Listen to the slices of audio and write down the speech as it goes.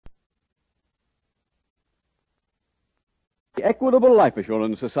Equitable Life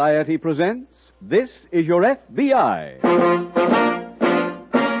Assurance Society presents This is Your FBI.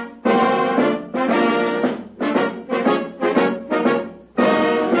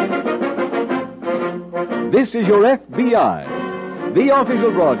 This is Your FBI, the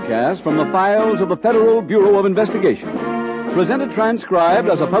official broadcast from the files of the Federal Bureau of Investigation. Presented transcribed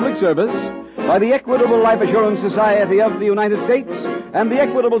as a public service by the Equitable Life Assurance Society of the United States and the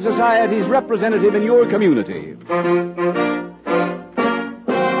Equitable Society's representative in your community.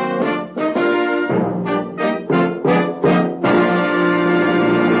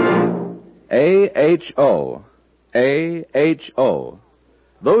 AHO. AHO.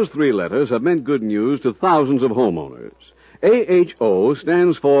 Those three letters have meant good news to thousands of homeowners. AHO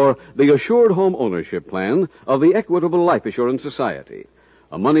stands for the Assured Home Ownership Plan of the Equitable Life Assurance Society.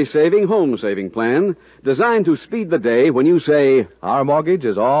 A money-saving, home-saving plan designed to speed the day when you say, "Our mortgage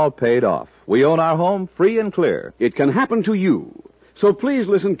is all paid off. We own our home free and clear." It can happen to you. So please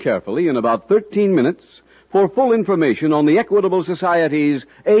listen carefully in about 13 minutes for full information on the Equitable Society's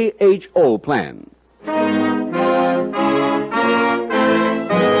AHO plan.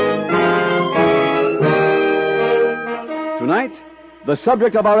 Tonight, the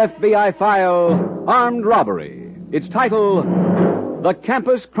subject of our FBI file, Armed Robbery. Its title, The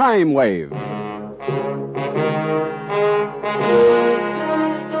Campus Crime Wave.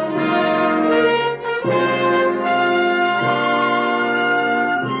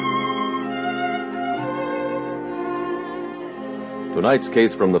 Tonight's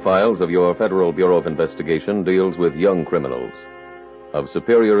case from the files of your Federal Bureau of Investigation deals with young criminals, of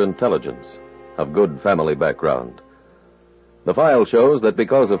superior intelligence, of good family background. The file shows that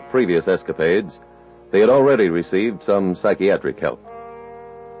because of previous escapades, they had already received some psychiatric help.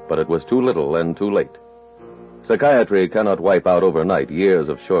 But it was too little and too late. Psychiatry cannot wipe out overnight years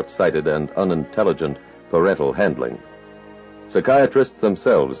of short-sighted and unintelligent parental handling. Psychiatrists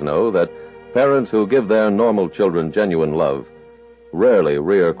themselves know that parents who give their normal children genuine love rarely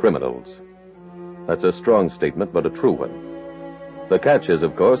rear criminals. That's a strong statement, but a true one. The catch is,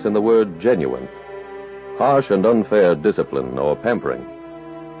 of course, in the word genuine. Harsh and unfair discipline or pampering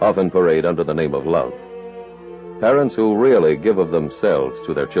often parade under the name of love. Parents who really give of themselves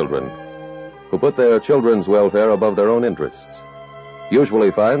to their children, who put their children's welfare above their own interests,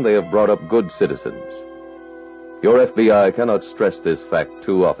 usually find they have brought up good citizens. Your FBI cannot stress this fact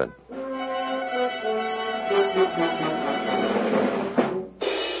too often.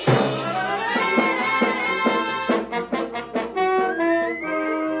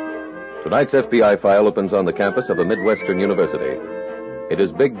 Tonight's FBI file opens on the campus of a Midwestern university. It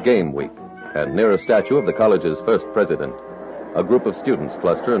is Big Game Week, and near a statue of the college's first president, a group of students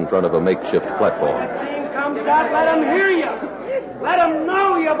cluster in front of a makeshift platform. When the team comes out, let them hear you. Let them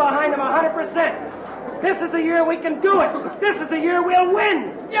know you're behind them 100%. This is the year we can do it. This is the year we'll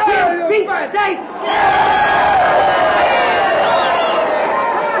win. We'll beat State.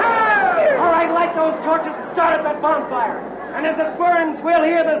 All right, light those torches and start at that bonfire. And as it burns, we'll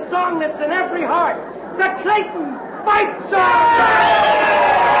hear the song that's in every heart. The Clayton Fight Song!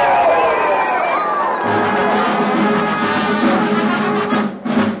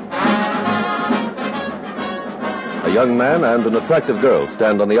 A young man and an attractive girl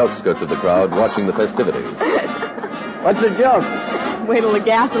stand on the outskirts of the crowd watching the festivities. What's the joke? Wait till the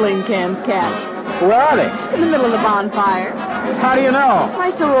gasoline cans catch. Where are they? In the middle of the bonfire. How do you know?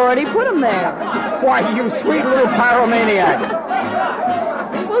 My sorority put them there. Why, you sweet little pyromaniac.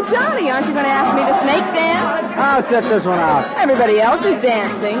 Well, Johnny, aren't you going to ask me to snake dance? I'll set this one out. Everybody else is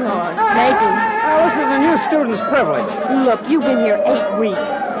dancing or snaking. Now, this is a new student's privilege. Look, you've been here 8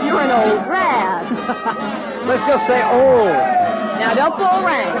 weeks. You're an old grad. Let's just say old. Now, don't pull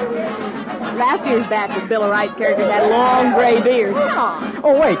rank. Last year's batch of Bill of Rights characters had long gray beards. Come on.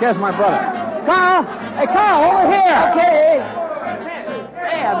 Oh, wait, there's my brother. Carl! Hey, Carl, over here! Okay.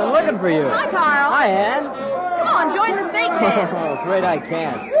 Hey, I've been looking for you. Hi, Carl. Hi, Ann. Come on, join the snake dance. Oh, afraid I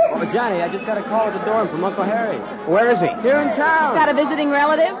can't. Oh, but Johnny, I just got a call at the dorm from Uncle Harry. Where is he? Here in town. Got a visiting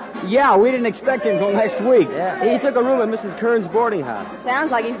relative? Yeah, we didn't expect him until next week. Yeah. He took a room at Mrs. Kern's boarding house.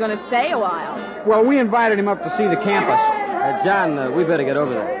 Sounds like he's going to stay a while. Well, we invited him up to see the campus. John, we better get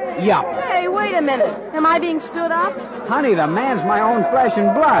over there. Yeah. Hey, wait a minute. Am I being stood up? Honey, the man's my own flesh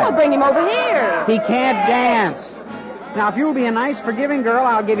and blood. Well, bring him over here. He can't dance. Now, if you'll be a nice, forgiving girl,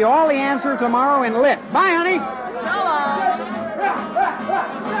 I'll give you all the answers tomorrow in lit. Bye, honey. So long.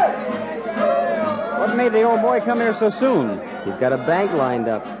 What made the old boy come here so soon? He's got a bank lined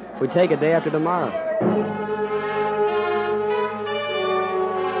up. We take it day after tomorrow.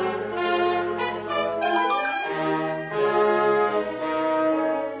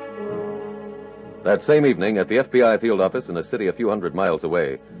 That same evening, at the FBI field office in a city a few hundred miles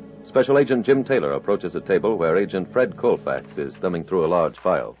away, Special Agent Jim Taylor approaches a table where Agent Fred Colfax is thumbing through a large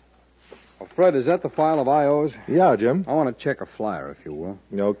file. Oh, Fred, is that the file of IOs? Yeah, Jim. I want to check a flyer, if you will.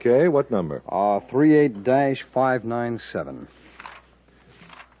 Okay, what number? 38-597.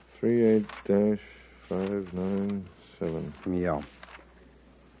 38-597. Yeah.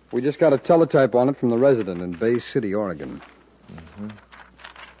 We just got a teletype on it from the resident in Bay City, Oregon.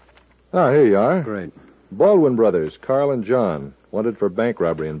 Ah, here you are. Great. Baldwin Brothers, Carl and John, wanted for bank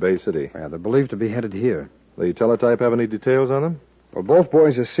robbery in Bay City. Yeah, they're believed to be headed here. The teletype have any details on them? Well, both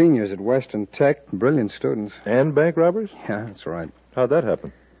boys are seniors at Western Tech, brilliant students. And bank robbers? Yeah, that's right. How'd that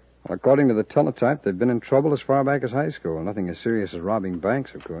happen? Well, according to the teletype, they've been in trouble as far back as high school. Nothing as serious as robbing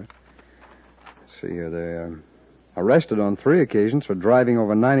banks, of course. See here, they arrested on 3 occasions for driving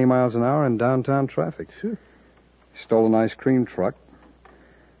over 90 miles an hour in downtown traffic. Sure. Stole an ice cream truck.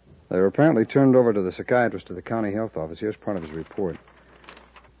 They were apparently turned over to the psychiatrist of the county health office. Here's part of his report.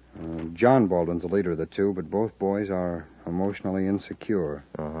 John Baldwin's the leader of the two, but both boys are emotionally insecure.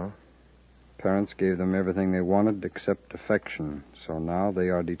 Uh-huh. Parents gave them everything they wanted except affection. So now they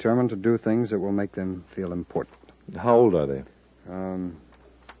are determined to do things that will make them feel important. How old are they?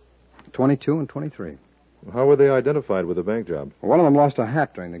 22 and 23. How were they identified with the bank job? One of them lost a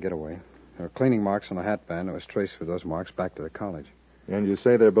hat during the getaway. There were cleaning marks on the hat band that was traced with those marks back to the college. And you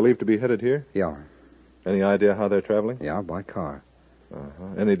say they're believed to be headed here? Yeah. Any idea how they're traveling? Yeah, by car. Uh-huh.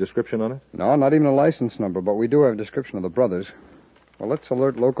 Any description on it? No, not even a license number, but we do have a description of the brothers. Well, let's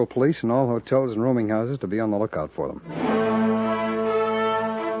alert local police and all hotels and rooming houses to be on the lookout for them.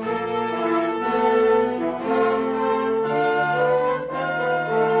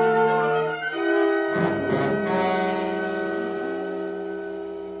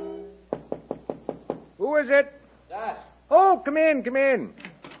 Who is it? Oh, come in, come in.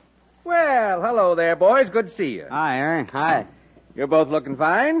 Well, hello there, boys. Good to see you. Hi, Harry. Hi. You're both looking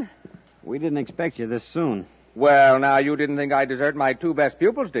fine. We didn't expect you this soon. Well, now, you didn't think I'd desert my 2 best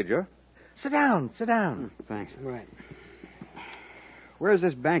pupils, did you? Sit down, sit down. Thanks. Right. Where's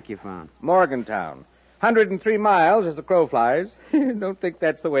this bank you found? Morgantown. 103 miles as the crow flies. Don't think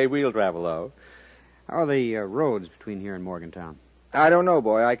that's the way we'll travel, though. How are the roads between here and Morgantown? I don't know,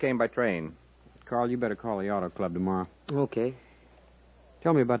 boy. I came by train. Carl, you better call the auto club tomorrow. Okay.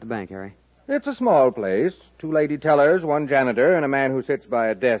 Tell me about the bank, Harry. It's a small place. 2 lady tellers, 1 janitor, and a man who sits by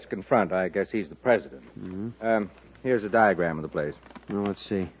a desk in front. I guess he's the president. Mm-hmm. Here's a diagram of the place. Well, let's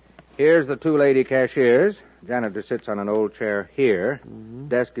see. Here's the 2 lady cashiers. Janitor sits on an old chair here. Mm-hmm.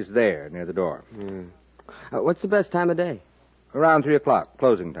 Desk is there, near the door. What's the best time of day? Around 3 o'clock,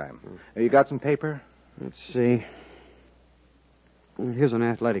 closing time. You got some paper? Let's see. Here's an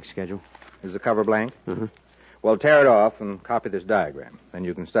athletic schedule. Is the cover blank? Uh-huh. Well, tear it off and copy this diagram. Then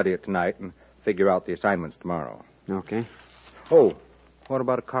you can study it tonight and figure out the assignments tomorrow. Okay. Oh, what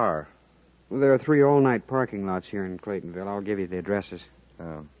about a car? Well, there are 3 all-night parking lots here in Claytonville. I'll give you the addresses.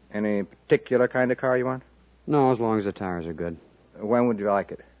 Any particular kind of car you want? No, as long as the tires are good. When would you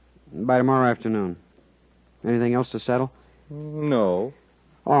like it? By tomorrow afternoon. Anything else to settle? No.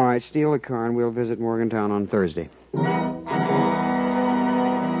 All right, steal the car and we'll visit Morgantown on Thursday.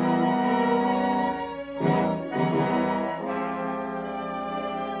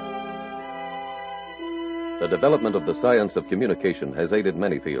 The development of the science of communication has aided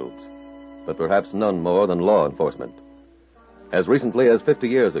many fields, but perhaps none more than law enforcement. As recently as 50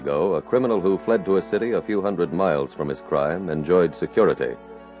 years ago, a criminal who fled to a city a few hundred miles from his crime enjoyed security.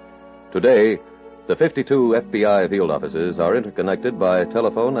 Today, the 52 FBI field offices are interconnected by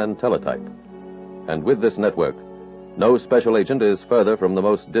telephone and teletype. And with this network, no special agent is further from the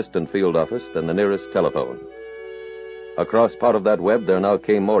most distant field office than the nearest telephone. Across part of that web, there now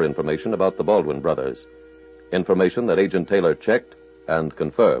came more information about the Baldwin brothers. Information that Agent Taylor checked and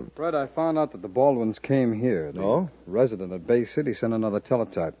confirmed. Fred, I found out that the Baldwins came here. The resident at Bay City sent another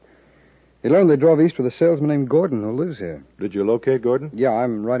teletype. He learned they drove east with a salesman named Gordon who lives here. Did you locate Gordon? Yeah,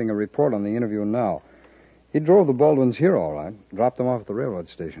 I'm writing a report on the interview now. He drove the Baldwins here all right, dropped them off at the railroad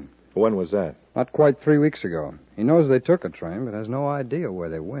station. When was that? Not quite 3 weeks ago. He knows they took a train, but has no idea where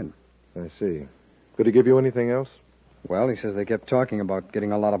they went. I see. Could he give you anything else? Well, he says they kept talking about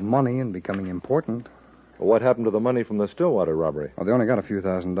getting a lot of money and becoming important. What happened to the money from the Stillwater robbery? Well, they only got a few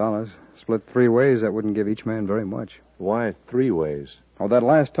 $1,000s. Split 3 ways, that wouldn't give each man very much. Why 3 ways? Oh, that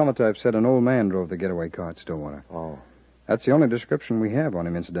last teletype said an old man drove the getaway car at Stillwater. Oh. That's the only description we have on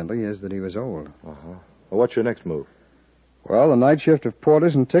him, incidentally, is that he was old. Uh-huh. Well, what's your next move? Well, the night shift of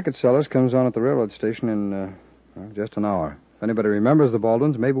porters and ticket sellers comes on at the railroad station in just an hour. If anybody remembers the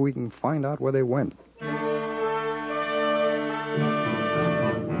Baldwins, maybe we can find out where they went.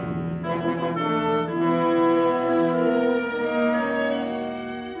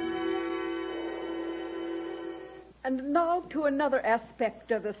 And now to another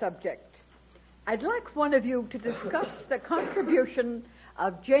aspect of the subject. I'd like one of you to discuss the contribution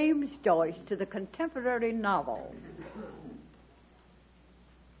of James Joyce to the contemporary novel.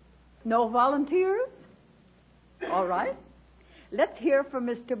 No volunteers? All right. Let's hear from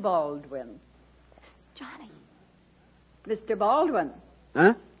Mr. Baldwin. Johnny. Mr. Baldwin,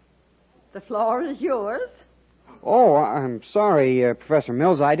 Huh? the floor is yours. Oh, I'm sorry, Professor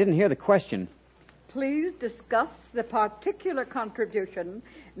Mills. I didn't hear the question. Please discuss the particular contribution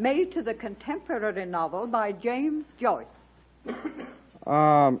made to the contemporary novel by James Joyce.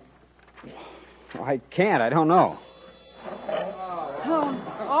 I can't. I don't know.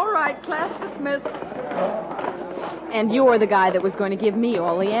 Oh, all right, class dismissed. And you're the guy that was going to give me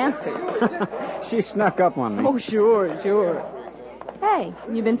all the answers. She snuck up on me. Oh, sure. Hey,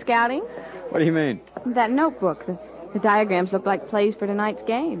 you been scouting? What do you mean? That notebook. The diagrams look like plays for tonight's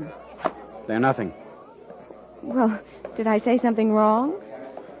game. They're nothing. Well, did I say something wrong?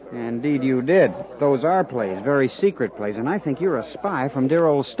 Indeed you did. Those are plays, very secret plays, and I think you're a spy from dear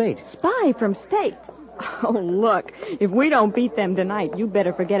old State. Spy from State? Oh, look, if we don't beat them tonight, you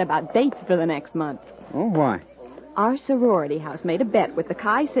better forget about dates for the next month. Oh, why? Our sorority house made a bet with the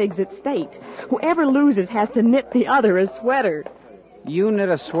Chi Sigs at State. Whoever loses has to knit the other a sweater. You knit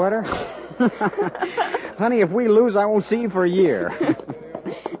a sweater? Honey, if we lose, I won't see you for a year.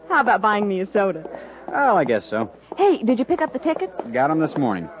 How about buying me a soda? Well, I guess so. Hey, did you pick up the tickets? Got them this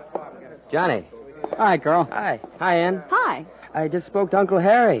morning. Johnny. Hi, Carl. Hi. Hi, Ann. Hi. I just spoke to Uncle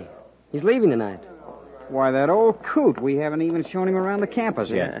Harry. He's leaving tonight. Why, that old coot. We haven't even shown him around the campus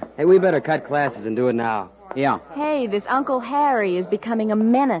yet. Hey, we better cut classes and do it now. Yeah. Hey, this Uncle Harry is becoming a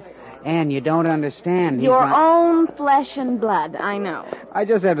menace. Ann, you don't understand. He's Your not... own flesh and blood, I know. I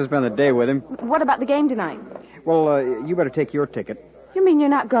just have to spend the day with him. What about the game tonight? Well, you better take your ticket. You mean you're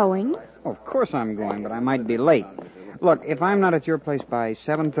not going? Oh, of course I'm going, but I might be late. Look, if I'm not at your place by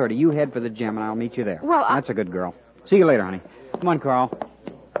 7:30, you head for the gym, and I'll meet you there. Well, That's a good girl. See you later, honey. Come on, Carl.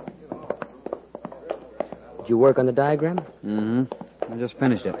 Did you work on the diagram? Mm-hmm. I just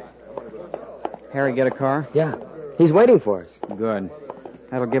finished it. Harry get a car? Yeah. He's waiting for us. Good.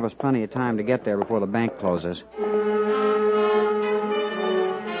 That'll give us plenty of time to get there before the bank closes.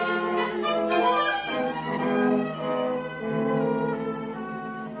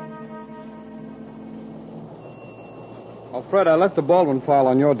 Oh, Fred, I left the Baldwin file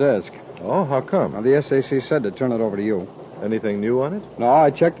on your desk. Oh, how come? Now, the SAC said to turn it over to you. Anything new on it? No, I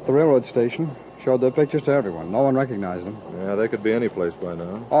checked at the railroad station. Showed their pictures to everyone. No one recognized them. Yeah, they could be any place by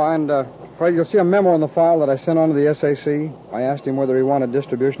now. Oh, and, Fred, you'll see a memo in the file that I sent on to the SAC. I asked him whether he wanted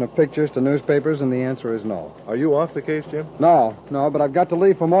distribution of pictures to newspapers, and the answer is no. Are you off the case, Jim? No, but I've got to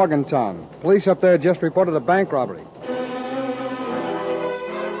leave for Morgantown. Police up there just reported a bank robbery.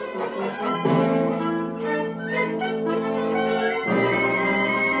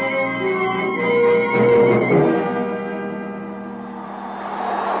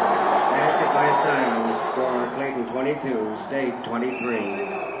 State 23.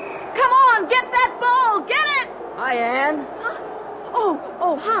 Come on, get that ball! Get it! Hi, Ann. Huh?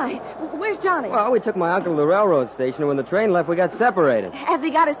 Oh, hi. Where's Johnny? Well, we took my uncle to the railroad station, and when the train left, we got separated. Has he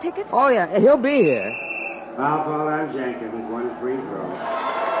got his ticket? Oh, yeah, he'll be here. Foul ball on Jenkins, 1 free throw.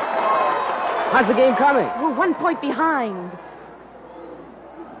 How's the game coming? We're 1 point behind.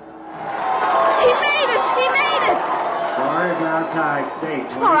 He made it! Score is now tied. State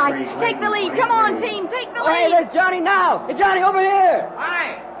 23. All right, take the lead. Come on, team, take the Oh, hey, lead. there's Johnny now. Hey, Johnny, over here.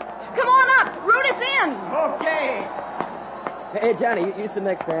 Hi. Come on up. Root us in. Okay. Hey, Johnny, you sit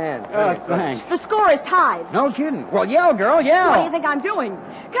next to Ann. Oh, thanks. The score is tied. No kidding. Well, yell, girl, yell. What do you think I'm doing?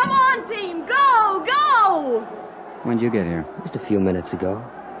 Come on, team. Go! When'd you get here? Just a few minutes ago.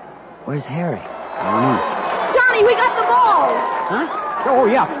 Where's Harry? I don't know. Johnny, we got the ball. Huh? Oh,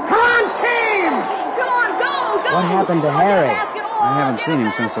 yeah. Come on, team! Come on, go! What happened to Harry? I haven't seen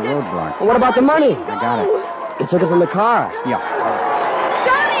him since the roadblock. Well, what about the money? I got it. You took it from the car. Yeah.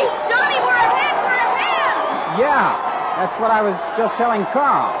 Johnny, we're ahead! Yeah. That's what I was just telling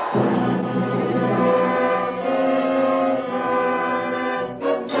Carl.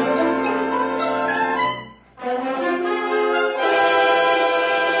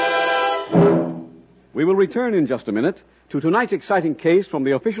 We will return in just a minute to tonight's exciting case from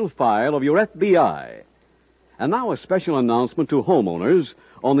the official file of your FBI. And now a special announcement to homeowners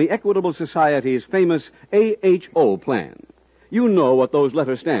on the Equitable Society's famous AHO plan. You know what those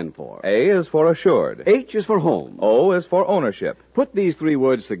letters stand for. A is for assured. H is for home. O is for ownership. Put these 3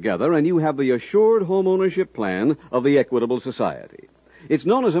 words together and you have the assured home ownership plan of the Equitable Society. It's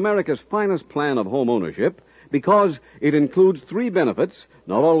known as America's finest plan of home ownership because it includes 3 benefits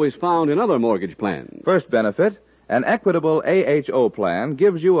not always found in other mortgage plans. First benefit, An Equitable AHO plan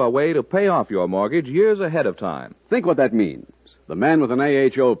gives you a way to pay off your mortgage years ahead of time. Think what that means. The man with an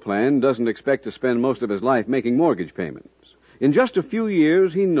AHO plan doesn't expect to spend most of his life making mortgage payments. In just a few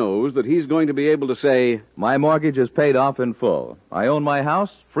years, he knows that he's going to be able to say, My mortgage is paid off in full. I own my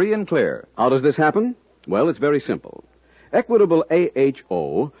house free and clear. How does this happen? Well, it's very simple. Equitable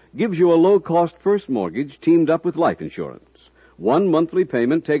AHO gives you a low-cost first mortgage teamed up with life insurance. One monthly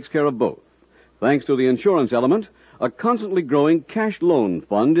payment takes care of both. Thanks to the insurance element, a constantly growing cash loan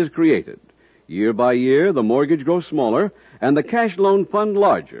fund is created. Year by year, the mortgage grows smaller and the cash loan fund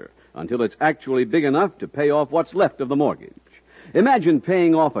larger until it's actually big enough to pay off what's left of the mortgage. Imagine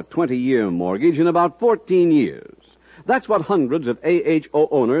paying off a 20-year mortgage in about 14 years. That's what hundreds of AHO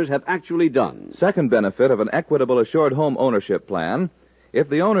owners have actually done. Second benefit of an Equitable Assured Home Ownership plan, if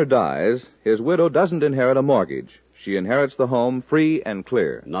the owner dies, his widow doesn't inherit a mortgage. She inherits the home free and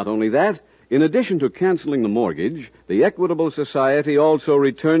clear. Not only that, in addition to canceling the mortgage, the Equitable Society also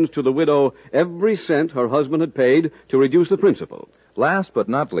returns to the widow every cent her husband had paid to reduce the principal. Last but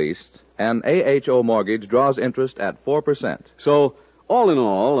not least, an AHO mortgage draws interest at 4%. So, all in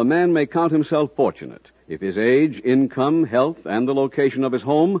all, a man may count himself fortunate if his age, income, health, and the location of his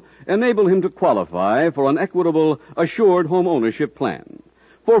home enable him to qualify for an Equitable Assured Home Ownership plan.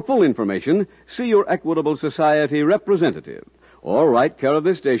 For full information, see your Equitable Society representative or write care of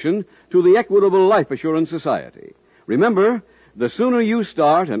this station to the Equitable Life Assurance Society. Remember, the sooner you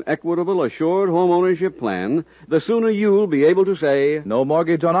start an Equitable Assured Home Ownership plan, the sooner you'll be able to say, No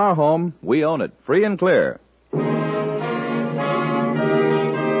mortgage on our home. We own it, free and clear.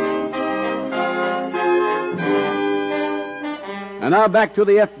 And now back to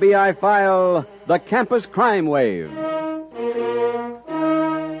the FBI file, The Campus Crime Wave.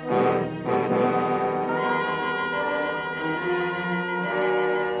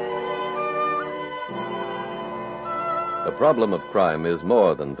 The problem of crime is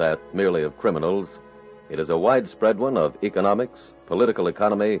more than that merely of criminals. It is a widespread one of economics, political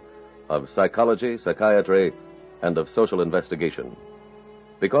economy, of psychology, psychiatry, and of social investigation.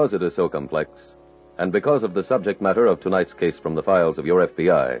 Because it is so complex, and because of the subject matter of tonight's case from the files of your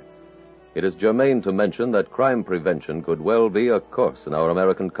FBI, it is germane to mention that crime prevention could well be a course in our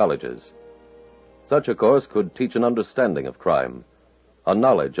American colleges. Such a course could teach an understanding of crime, a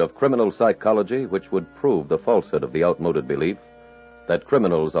knowledge of criminal psychology which would prove the falsehood of the outmoded belief that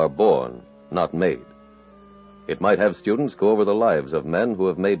criminals are born, not made. It might have students go over the lives of men who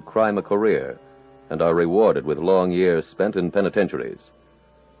have made crime a career and are rewarded with long years spent in penitentiaries.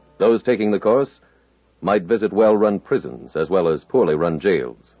 Those taking the course might visit well-run prisons as well as poorly run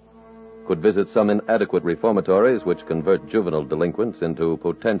jails, could visit some inadequate reformatories which convert juvenile delinquents into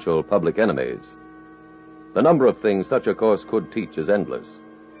potential public enemies. The number of things such a course could teach is endless,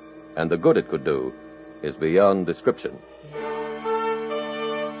 and the good it could do is beyond description.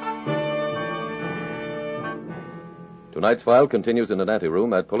 Tonight's file continues in an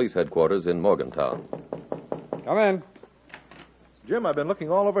anteroom at police headquarters in Morgantown. Come in. Jim, I've been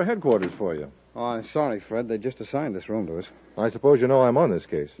looking all over headquarters for you. Oh, I'm sorry, Fred. They just assigned this room to us. I suppose you know I'm on this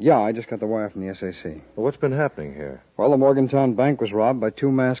case. Yeah, I just got the wire from the SAC. Well, what's been happening here? Well, the Morgantown bank was robbed by two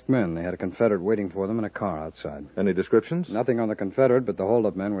masked men. They had a Confederate waiting for them in a car outside. Any descriptions? Nothing on the Confederate, but the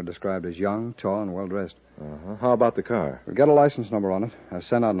hold-up men were described as young, tall, and well-dressed. Uh-huh. How about the car? We've got a license number on it. I've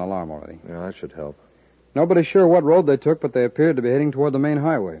sent out an alarm already. Yeah, that should help. Nobody's sure what road they took, but they appeared to be heading toward the main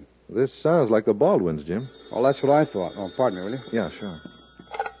highway. This sounds like the Baldwins, Jim. Well, that's what I thought. Oh, pardon me, will you? Yeah, sure.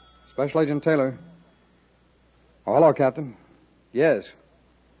 Special Agent Taylor. Oh, hello, Captain. Yes.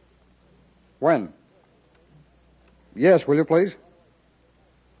 When? Yes, will you, please?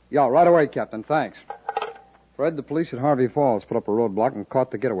 Yeah, right away, Captain. Thanks. Fred, the police at Harvey Falls put up a roadblock and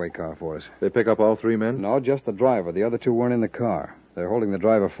caught the getaway car for us. They pick up all three men? No, just the driver. The other two weren't in the car. They're holding the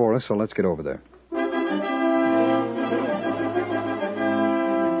driver for us, so let's get over there.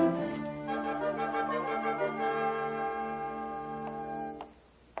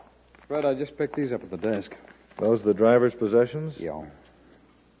 Fred, I just picked these up at the desk. Those the driver's possessions? Yeah.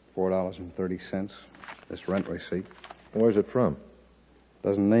 $4.30. This rent receipt. Where's it from?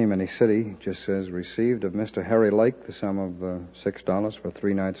 Doesn't name any city. Just says received of Mr. Harry Lake the sum of $6 for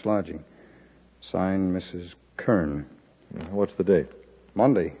 3 nights lodging. Signed, Mrs. Kern. What's the date?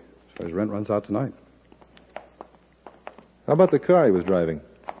 Monday. So his rent runs out tonight. How about the car he was driving?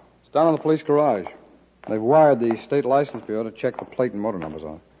 It's down in the police garage. They've wired the state license bureau to check the plate and motor numbers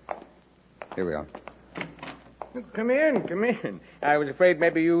on it. Here we are. Come in. I was afraid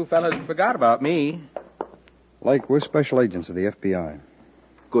maybe you fellas forgot about me. Lake, we're special agents of the FBI.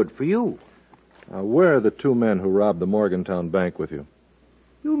 Good for you. Where are the two men who robbed the Morgantown bank with you?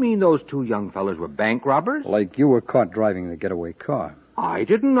 You mean those two young fellas were bank robbers? Like you were caught driving the getaway car. I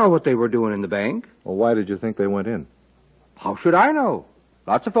didn't know what they were doing in the bank. Well, why did you think they went in? How should I know?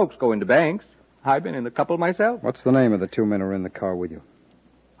 Lots of folks go into banks. I've been in a couple myself. What's the name of the two men who were in the car with you?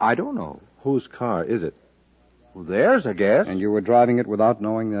 I don't know. Whose car is it? Well, theirs, I guess. And you were driving it without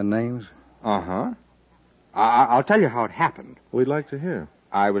knowing their names? Uh-huh. I'll tell you how it happened. We'd like to hear.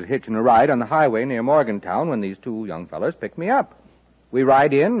 I was hitching a ride on the highway near Morgantown when these two young fellas picked me up. We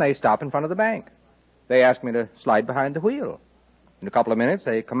ride in, they stop in front of the bank. They asked me to slide behind the wheel. In a couple of minutes,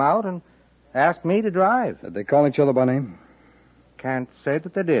 they come out and asked me to drive. Did they call each other by name? Can't say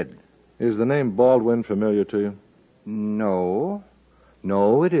that they did. Is the name Baldwin familiar to you? No.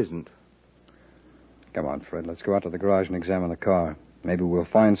 No, it isn't. Come on, Fred. Let's go out to the garage and examine the car. Maybe we'll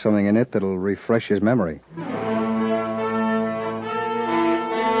find something in it that'll refresh his memory.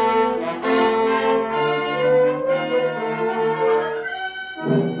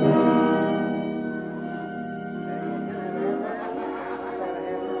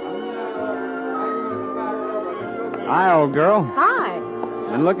 Hi, old girl. Hi.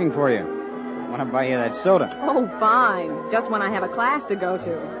 Been looking for you. Want to buy you that soda. Oh, fine. Just when I have a class to go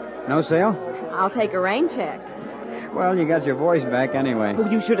to. No sale? I'll take a rain check. Well, you got your voice back anyway. Oh,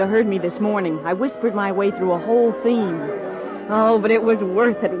 you should have heard me this morning. I whispered my way through a whole theme. Oh, but it was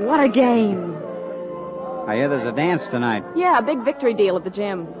worth it. What a game. I hear there's a dance tonight. Yeah, a big victory deal at the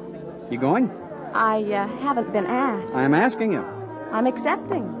gym. You going? I haven't been asked. I'm asking you. I'm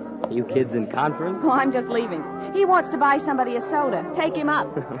accepting. You kids in conference? Oh, I'm just leaving. He wants to buy somebody a soda. Take him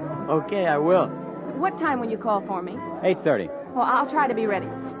up. Okay, I will. What time will you call for me? 8:30. Well, I'll try to be ready.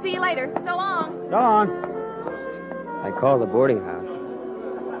 See you later. So long. So long. I called the boarding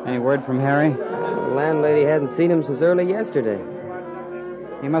house. Any word from Harry? The landlady hadn't seen him since early yesterday.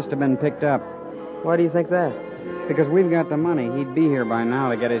 He must have been picked up. Why do you think that? Because we've got the money. He'd be here by now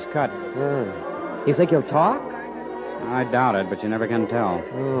to get his cut. Yeah. You think he'll talk? I doubt it, but you never can tell.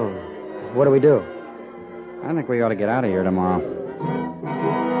 Oh. What do we do? I think we ought to get out of here tomorrow.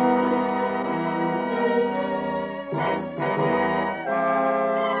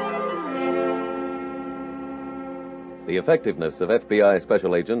 The effectiveness of FBI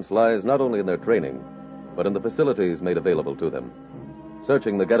special agents lies not only in their training, but in the facilities made available to them.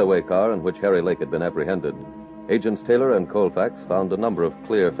 Searching the getaway car in which Harry Lake had been apprehended, Agents Taylor and Colfax found a number of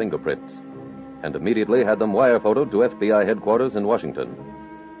clear fingerprints and immediately had them wire photoed to FBI headquarters in Washington.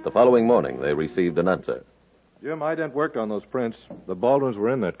 The following morning, they received an answer. Jim, ident worked on those prints. The Baldwins were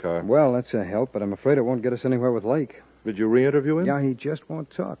in that car. Well, that's a help, but I'm afraid it won't get us anywhere with Lake. Did you re-interview him? Yeah, he just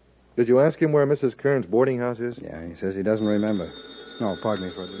won't talk. Did you ask him where Mrs. Kern's boarding house is? Yeah, he says he doesn't remember. No, pardon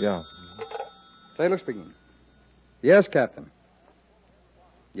me, Fred. Yeah. Taylor speaking. Yes, Captain.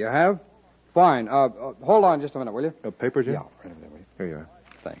 You have? Fine. Hold on just a minute, will you? Paper, Jim? Yeah, right over there, will you? Here you are.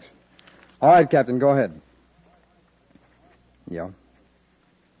 Thanks. All right, Captain, go ahead. Yeah.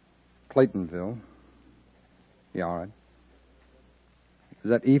 Claytonville. Yeah, all right. Is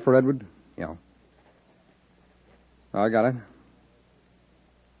that E for Edward? Yeah. I got it.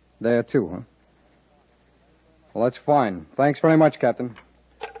 There, too, huh? Well, that's fine. Thanks very much, Captain.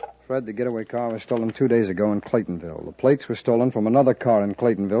 Fred, the getaway car was stolen 2 days ago in Claytonville. The plates were stolen from another car in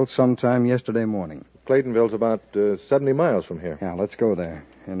Claytonville sometime yesterday morning. Claytonville's about 70 miles from here. Yeah, let's go there.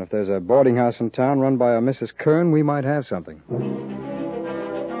 And if there's a boarding house in town run by a Mrs. Kern, we might have something.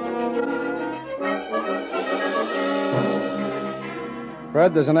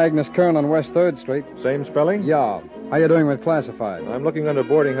 Fred, there's an Agnes Kern on West 3rd Street. Same spelling? Yeah. How you doing with classified? I'm looking under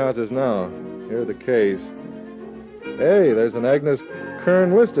boarding houses now. Here are the K's. Hey, there's an Agnes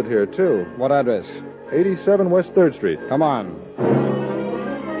Kern listed here, too. What address? 87 West 3rd Street. Come on.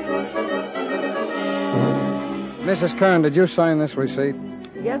 Mrs. Kern, did you sign this receipt?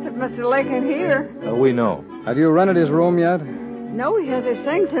 Yes, if Mr. Lake ain't here. We know. Have you rented his room yet? No, he has his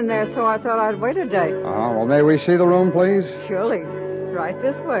things in there, so I thought I'd wait a day. Well, may we see the room, please? Surely. Right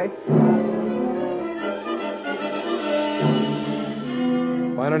this way.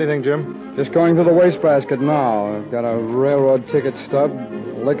 Find anything, Jim? Just going through the wastebasket now. I've got a railroad ticket stub,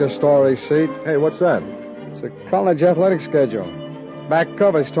 liquor store receipt. Hey, what's that? It's a college athletic schedule. Back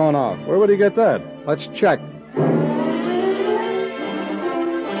cover's torn off. Where would he get that? Let's check.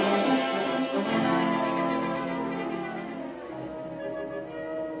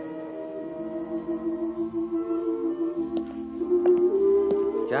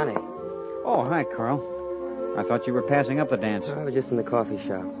 Johnny. Oh, hi, Carl. I thought you were passing up the dance. I was just in the coffee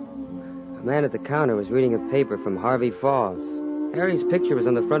shop. A man at the counter was reading a paper from Harvey Falls. Harry's picture was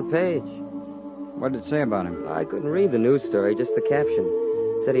on the front page. What did it say about him? I couldn't read the news story, just the caption.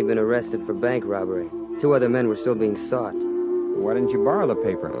 It said he'd been arrested for bank robbery. 2 other men were still being sought. Why didn't you borrow the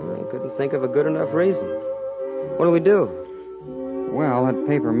paper? I couldn't think of a good enough reason. What do we do? Well, that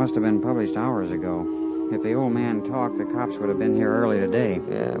paper must have been published hours ago. If the old man talked, the cops would have been here early today.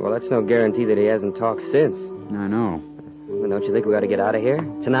 Yeah, well, that's no guarantee that he hasn't talked since. I know. Well, don't you think we ought to get out of here?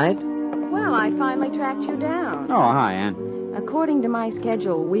 Tonight? Well, I finally tracked you down. Oh, hi, Ann. According to my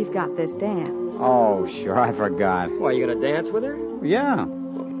schedule, we've got this dance. Oh, sure, I forgot. Why, you gonna dance with her? Yeah.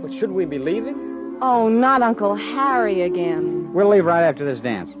 But shouldn't we be leaving? Oh, not Uncle Harry again. We'll leave right after this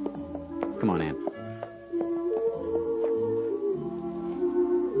dance. Come on, Ann.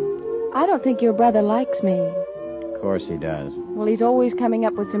 I don't think your brother likes me. Of course he does. Well, he's always coming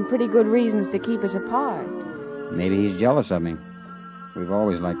up with some pretty good reasons to keep us apart. Maybe he's jealous of me. We've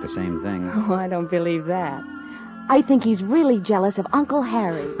always liked the same thing. Oh, I don't believe that. I think he's really jealous of Uncle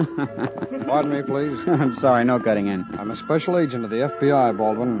Harry. Pardon me, please. I'm sorry, no cutting in. I'm a special agent of the FBI,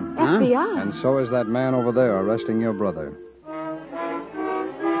 Baldwin. FBI? And so is that man over there arresting your brother.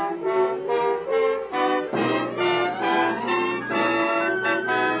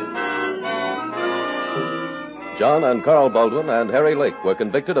 John and Carl Baldwin and Harry Lake were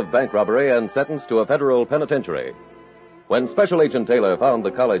convicted of bank robbery and sentenced to a federal penitentiary. When Special Agent Taylor found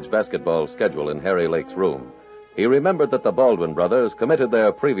the college basketball schedule in Harry Lake's room, he remembered that the Baldwin brothers committed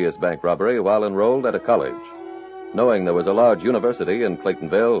their previous bank robbery while enrolled at a college. Knowing there was a large university in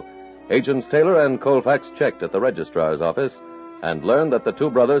Claytonville, Agents Taylor and Colfax checked at the registrar's office and learned that the two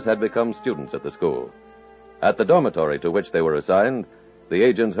brothers had become students at the school. At the dormitory to which they were assigned, the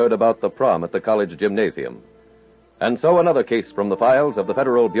agents heard about the prom at the college gymnasium. And so another case from the files of the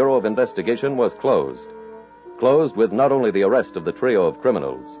Federal Bureau of Investigation was closed. Closed with not only the arrest of the trio of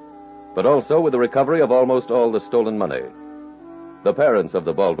criminals, but also with the recovery of almost all the stolen money. The parents of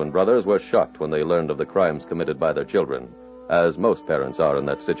the Baldwin brothers were shocked when they learned of the crimes committed by their children, as most parents are in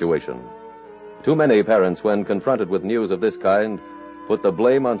that situation. Too many parents, when confronted with news of this kind, put the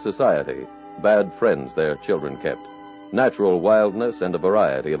blame on society, bad friends their children kept, natural wildness, and a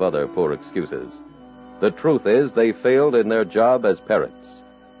variety of other poor excuses. The truth is they failed in their job as parents.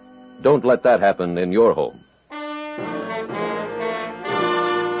 Don't let that happen in your home.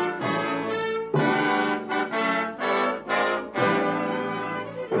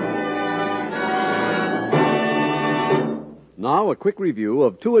 Now, a quick review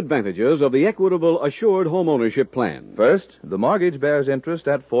of two advantages of the Equitable Assured Home Ownership Plan. First, the mortgage bears interest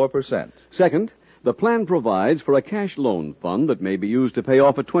at 4%. Second, the plan provides for a cash loan fund that may be used to pay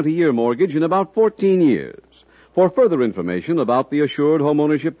off a 20-year mortgage in about 14 years. For further information about the Assured Home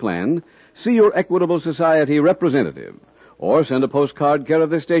Ownership Plan, see your Equitable Society representative or send a postcard care of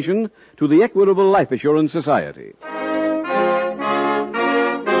this station to the Equitable Life Assurance Society.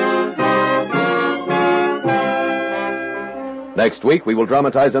 Next week, we will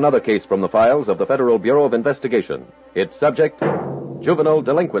dramatize another case from the files of the Federal Bureau of Investigation. Its subject, juvenile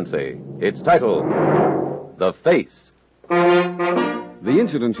delinquency. Its title, The Face. The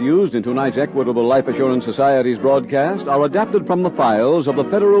incidents used in tonight's Equitable Life Assurance Society's broadcast are adapted from the files of the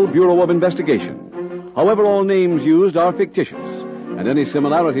Federal Bureau of Investigation. However, all names used are fictitious, and any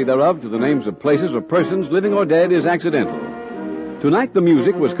similarity thereof to the names of places or persons, living or dead, is accidental. Tonight, the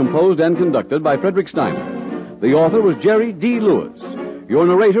music was composed and conducted by Frederick Steiner. The author was Jerry D. Lewis. Your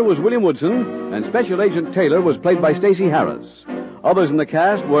narrator was William Woodson, and Special Agent Taylor was played by Stacey Harris. Others in the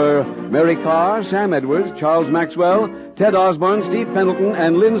cast were Mary Carr, Sam Edwards, Charles Maxwell, Ted Osborne, Steve Pendleton,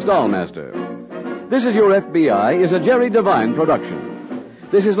 and Lynn Stahlmaster. This Is Your FBI is a Jerry Devine production.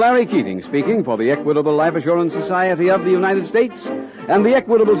 This is Larry Keating speaking for the Equitable Life Assurance Society of the United States and the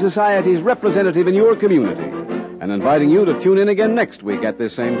Equitable Society's representative in your community, and inviting you to tune in again next week at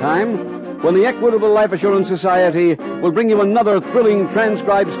this same time when the Equitable Life Assurance Society will bring you another thrilling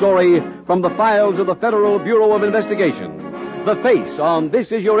transcribed story from the files of the Federal Bureau of Investigation. The Face on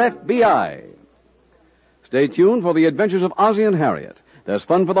This Is Your FBI. Stay tuned for the adventures of Ozzie and Harriet. There's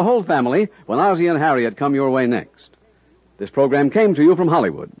fun for the whole family when Ozzie and Harriet come your way next. This program came to you from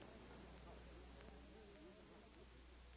Hollywood.